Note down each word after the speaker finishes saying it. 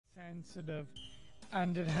sensitive,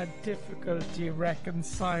 and it had difficulty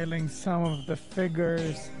reconciling some of the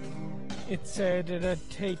figures. It said it had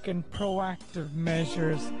taken proactive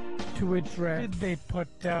measures to address. Did they put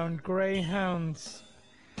down greyhounds?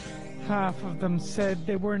 Half of them said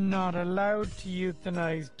they were not allowed to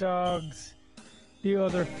euthanize dogs. The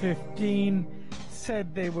other 15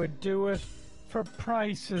 said they would do it for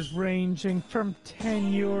prices ranging from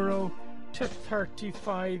 €10 to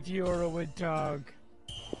 €35 a dog.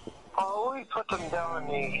 Oh, we put them down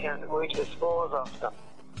and we dispose of them.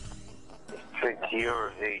 It's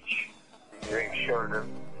 €20 each. You make sure that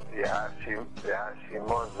the RC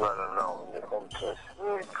months well know when they come to us.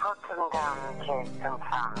 We put them down and take them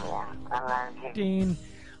from you.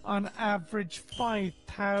 On average,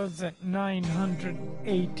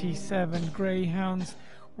 5,987 greyhounds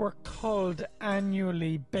were culled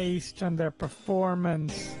annually based on their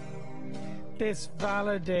performance. This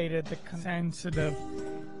validated the sensitive,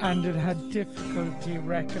 and it had difficulty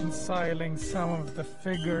reconciling some of the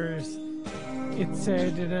figures. It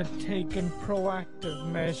said it had taken proactive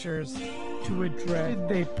measures to address. Did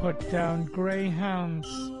they put down greyhounds?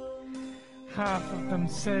 Half of them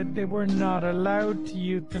said they were not allowed to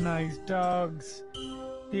euthanize dogs.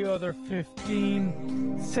 The other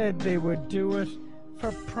 15 said they would do it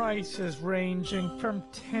for prices ranging from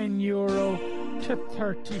 €10 to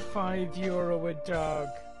 €35 a dog.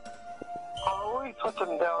 Oh, we put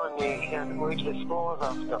them down and we dispose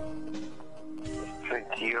of them. It's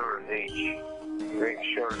 €20 each. You make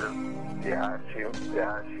sure that the RC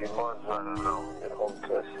months well know when they come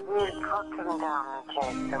to us. We put them down and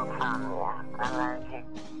take them from you.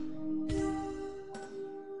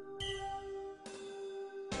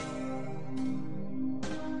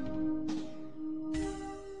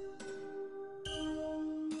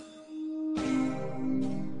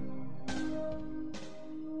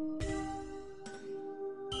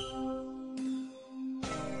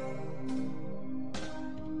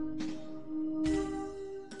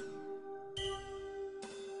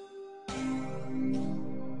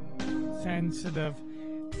 Sensitive,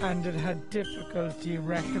 and it had difficulty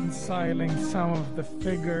reconciling some of the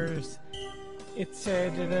figures. It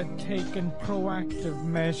said it had taken proactive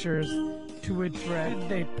measures to address. Did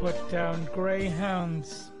they put down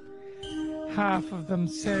greyhounds? Half of them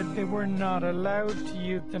said they were not allowed to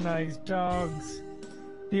euthanize dogs.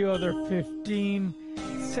 The other 15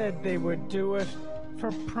 said they would do it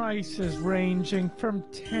for prices ranging from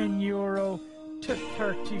 €10 to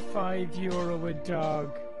 €35 a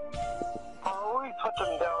dog. Oh, we put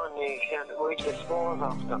them down and we dispose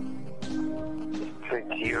of them. It's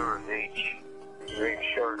 €20 each. You make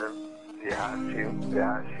sure that the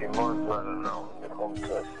RC months well know when they come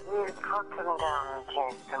to us. We put them down and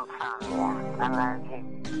take them from you.